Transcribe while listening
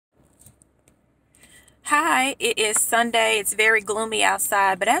Hi, it is Sunday. It's very gloomy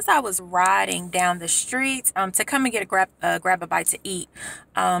outside, but as I was riding down the street to come and get grab a bite to eat,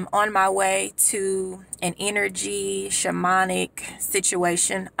 on my way to an energy shamanic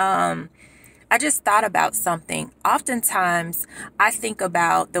situation, I just thought about something. Oftentimes, I think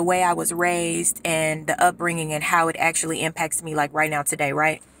about the way I was raised and the upbringing and how it actually impacts me, like right now today,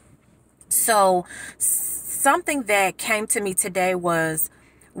 right? So, something that came to me today was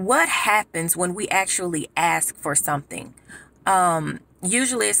what happens when we actually ask for something.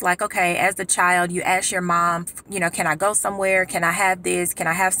 Usually it's like, okay, as a child, you ask your mom, can I go somewhere? Can I have this? Can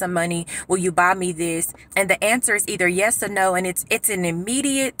I have some money? Will you buy me this? And the answer is either yes or no. And it's an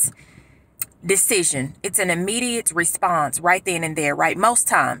immediate decision. It's an immediate response right then and there, right? Most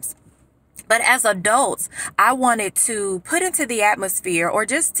times. But as adults, I wanted to put into the atmosphere or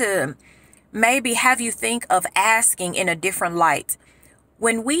just to maybe have you think of asking in a different light.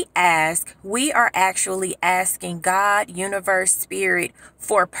 When we ask, we are actually asking God, universe, spirit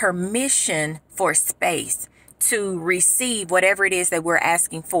for permission for space to receive whatever it is that we're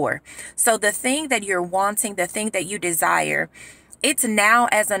asking for. So the thing that you're wanting, the thing that you desire, it's now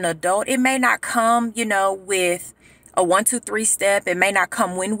as an adult. It may not come, with a 1, 2, 3 step. It may not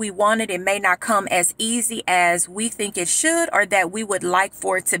come when we want it. It may not come as easy as we think it should or that we would like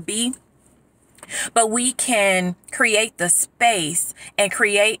for it to be. But we can create the space and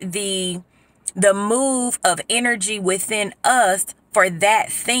create the move of energy within us for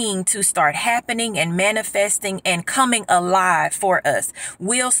that thing to start happening and manifesting and coming alive for us.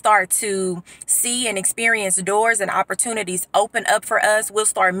 We'll start to see and experience doors and opportunities open up for us. We'll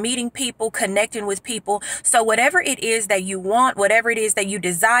start meeting people, connecting with people. So whatever it is that you want, whatever it is that you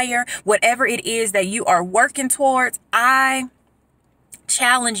desire, whatever it is that you are working towards, I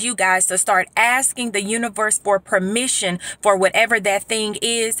challenge you guys to start asking the universe for permission for whatever that thing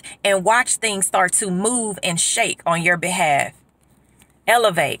is and watch things start to move and shake on your behalf.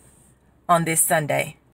 Elevate on this Sunday.